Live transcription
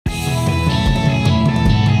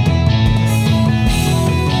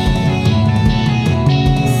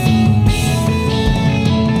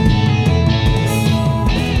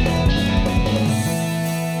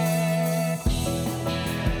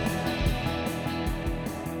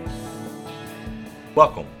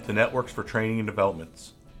Welcome to Networks for Training and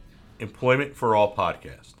Development's Employment for All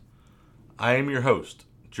podcast. I am your host,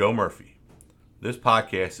 Joe Murphy. This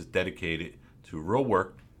podcast is dedicated to real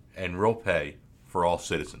work and real pay for all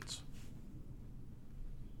citizens.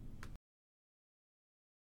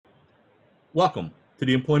 Welcome to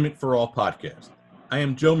the Employment for All podcast. I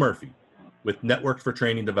am Joe Murphy with Networks for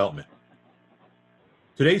Training and Development.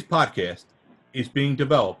 Today's podcast is being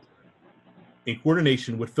developed in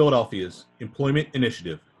coordination with Philadelphia's Employment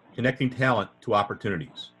Initiative, Connecting Talent to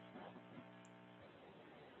Opportunities.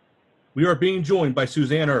 We are being joined by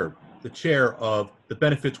Suzanne Erb, the chair of the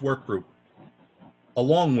Benefits Work Group,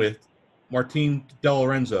 along with Martine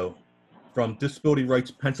DeLorenzo from Disability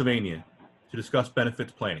Rights Pennsylvania to discuss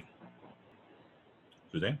benefits planning.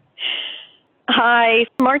 Suzanne? Hi,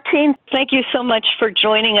 Martine. Thank you so much for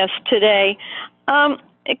joining us today.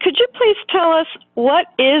 Could you please tell us what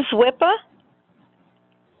is WIPPA?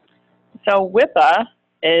 So WIPPA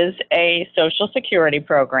is a Social Security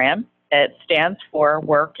program. It stands for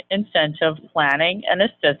Work Incentive Planning and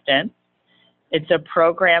Assistance. It's a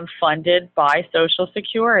program funded by Social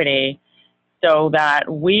Security so that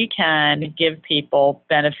we can give people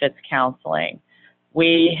benefits counseling.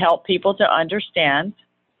 We help people to understand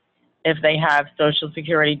if they have Social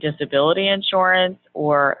Security disability insurance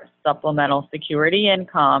or supplemental security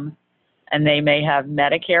income, and they may have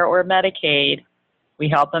Medicare or Medicaid. We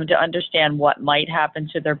help them to understand what might happen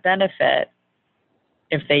to their benefit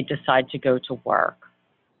if they decide to go to work.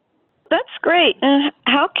 That's great. And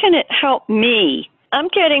how can it help me? I'm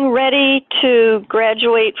getting ready to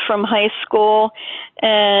graduate from high school,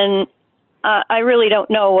 and I really don't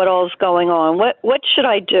know what all's going on. What should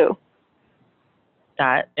I do?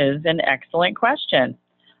 That is an excellent question.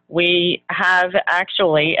 We have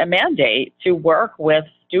actually a mandate to work with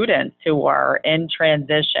students who are in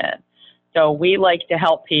transition. So we like to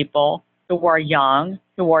help people who are young,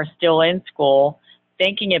 who are still in school,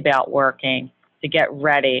 thinking about working to get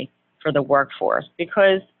ready for the workforce.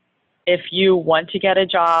 Because if you want to get a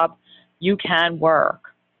job, you can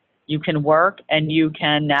work. You can work and you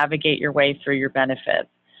can navigate your way through your benefits.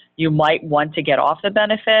 You might want to get off the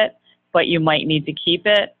benefit, but you might need to keep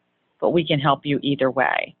it, but we can help you either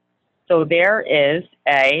way. So there is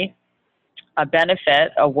a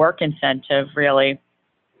benefit, a work incentive really,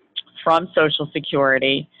 from Social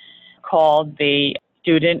Security called the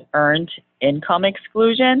Student Earned Income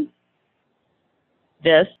Exclusion.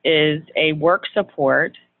 This is a work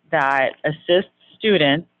support that assists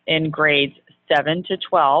students in grades 7 to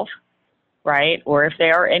 12, right? Or if they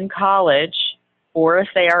are in college, or if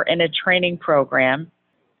they are in a training program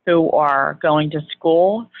who are going to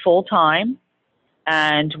school full-time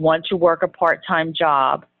and want to work a part-time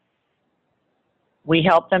job. We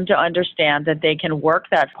help them to understand that they can work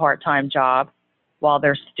that part-time job while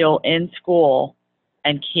they're still in school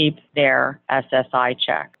and keep their SSI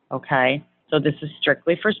check, okay? So this is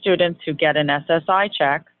strictly for students who get an SSI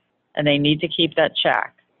check and they need to keep that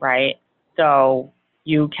check, right? So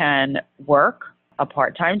you can work a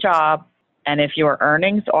part-time job, and if your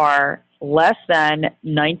earnings are less than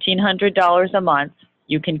 $1,900 a month,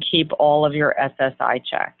 you can keep all of your SSI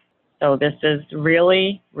check. So this is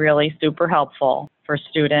really, really super helpful for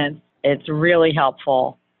students. It's really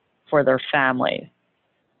helpful for their families.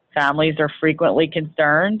 Families are frequently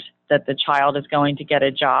concerned that the child is going to get a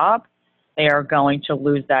job, they are going to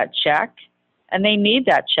lose that check, and they need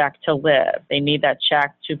that check to live. They need that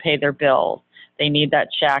check to pay their bills. They need that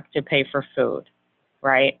check to pay for food,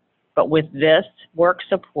 right? But with this work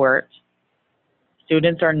support,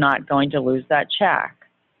 students are not going to lose that check.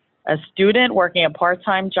 A student working a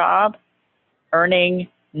part-time job, earning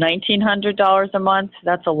 $1,900 a month,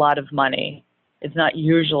 that's a lot of money. It's not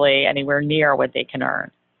usually anywhere near what they can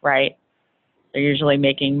earn, right? They're usually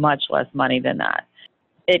making much less money than that.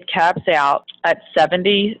 It caps out at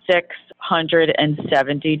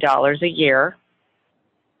 $7,670 a year,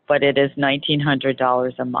 but it is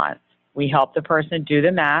 $1,900 a month. We help the person do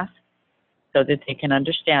the math so that they can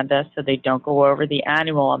understand this, so they don't go over the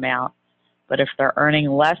annual amount. But if they're earning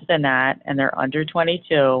less than that and they're under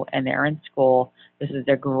 22 and they're in school, this is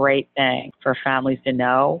a great thing for families to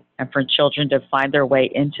know and for children to find their way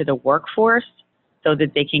into the workforce so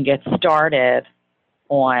that they can get started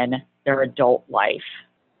on their adult life.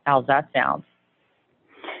 How's that sound?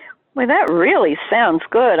 Well, that really sounds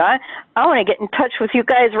good. I want to get in touch with you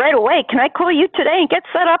guys right away. Can I call you today and get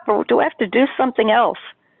set up, or do I have to do something else?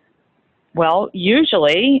 Well,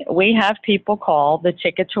 usually we have people call the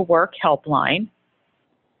Ticket to Work helpline.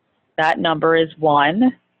 That number is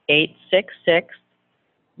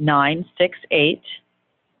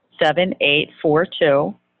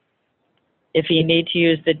 1-866-968-7842. If you need to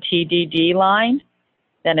use the TDD line,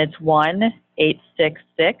 then it's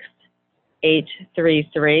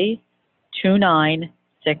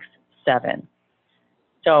 1-866-833-2967.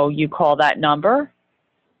 So you call that number.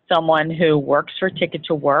 Someone who works for Ticket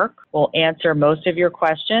to Work will answer most of your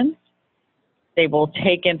questions. They will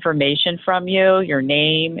take information from you, your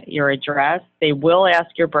name, your address. They will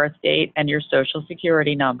ask your birth date and your social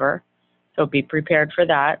security number, so be prepared for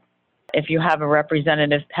that. If you have a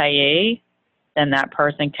representative payee, then that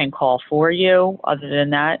person can call for you. Other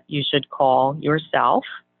than that, you should call yourself,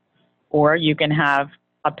 or you can have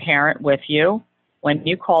a parent with you when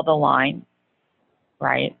you call the line,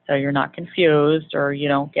 right? So you're not confused or you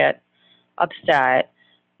don't get upset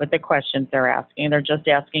with the questions they're asking. They're just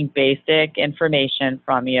asking basic information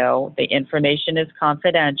from you. The information is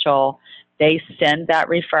confidential. They send that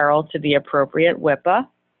referral to the appropriate WIPPA,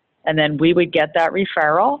 and then we would get that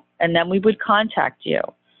referral, and then we would contact you.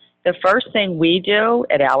 The first thing we do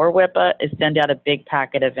at our WIPPA is send out a big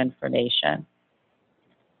packet of information.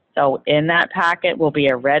 So in that packet will be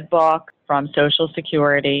a red book from Social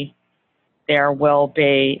Security. There will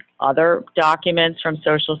be other documents from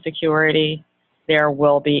Social Security. There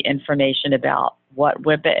will be information about what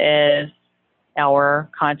WIPPA is. Our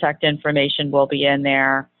contact information will be in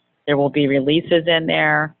there. There will be releases in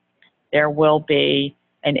there. There will be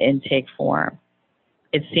an intake form.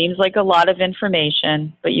 It seems like a lot of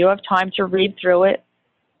information, but you have time to read through it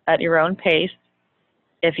at your own pace.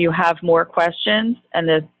 If you have more questions and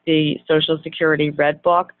the Social Security Red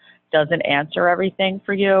Book doesn't answer everything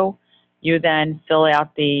for you, you then fill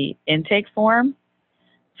out the intake form,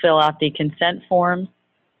 fill out the consent forms,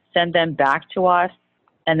 send them back to us,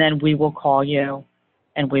 and then we will call you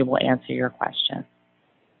and we will answer your questions.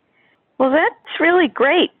 Well, that's really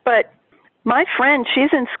great, but my friend, she's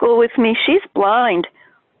in school with me. She's blind.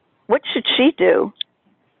 What should she do?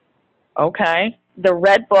 Okay. The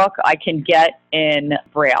Red Book I can get in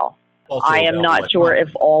Braille. Also I am not sure if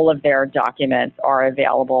all of their documents are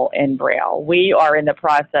available in Braille. We are in the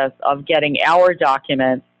process of getting our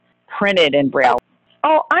documents printed in Braille.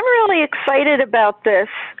 Oh, I'm really excited about this.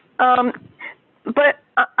 But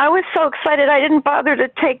I was so excited I didn't bother to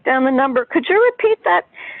take down the number. Could you repeat that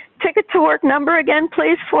Ticket to Work number again,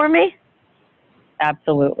 please, for me?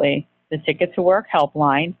 Absolutely. The Ticket to Work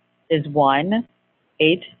helpline is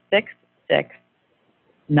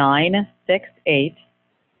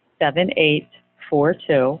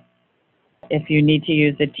 1-866-968-7842. If you need to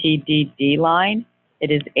use the TDD line,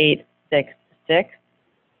 it is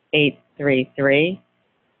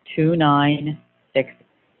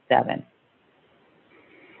 866-833-2967.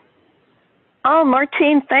 Oh,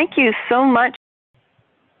 Martine, thank you so much.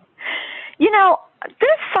 You know,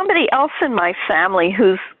 there's somebody else in my family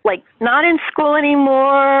who's like not in school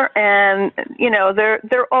anymore, and you know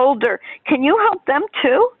they're older. Can you help them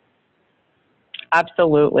too?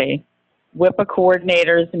 Absolutely. WIPPA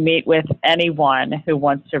coordinators meet with anyone who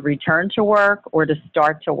wants to return to work or to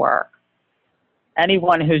start to work.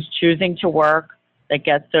 Anyone who's choosing to work that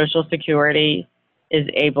gets Social Security is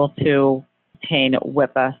able to obtain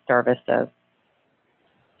WIPPA services.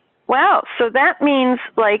 Wow, so that means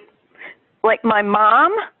like my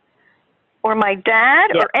mom or my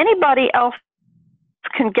dad or anybody else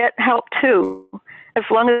can get help too, as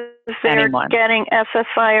long as they're getting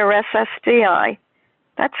SSI or SSDI.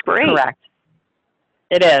 That's great. Correct.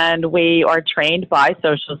 It is. And we are trained by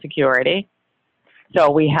Social Security, so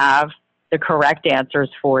we have the correct answers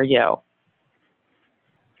for you.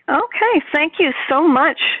 Okay, thank you so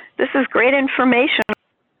much. This is great information.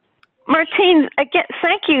 Martine, again,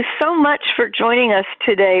 thank you so much for joining us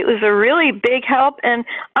today. It was a really big help, and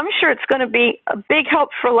I'm sure it's going to be a big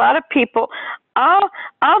help for a lot of people. I'll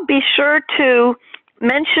be sure to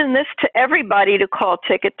mention this to everybody to call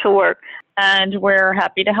Ticket to Work. And we're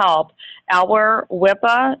happy to help. Our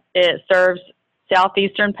WIPPA, it serves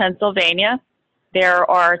southeastern Pennsylvania. There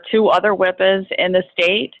are 2 other WIPPAs in the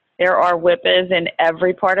state. There are WIPPAs in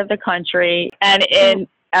every part of the country and in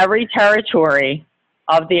every territory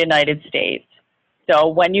of the United States. So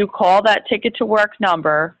when you call that Ticket to Work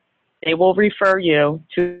number, they will refer you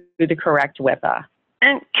to the correct WIPPA.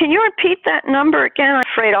 And can you repeat that number again? I'm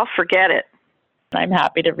afraid I'll forget it. I'm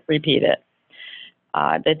happy to repeat it.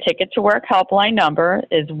 The Ticket to Work helpline number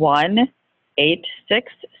is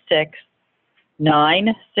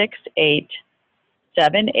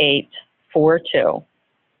 1-866-968-7842.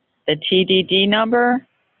 The TDD number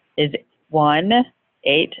is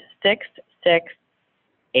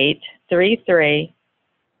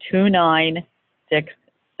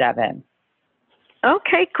 1-866-833-2967.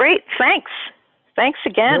 Okay, great. Thanks. Thanks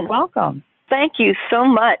again. You're welcome. Thank you so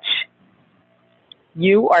much.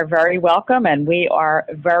 You are very welcome, and we are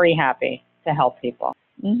very happy to help people.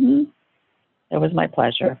 It was my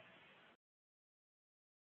pleasure.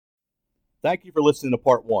 Thank you for listening to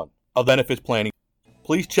part 1 of Benefits Planning.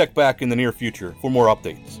 Please check back in the near future for more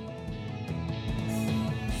updates.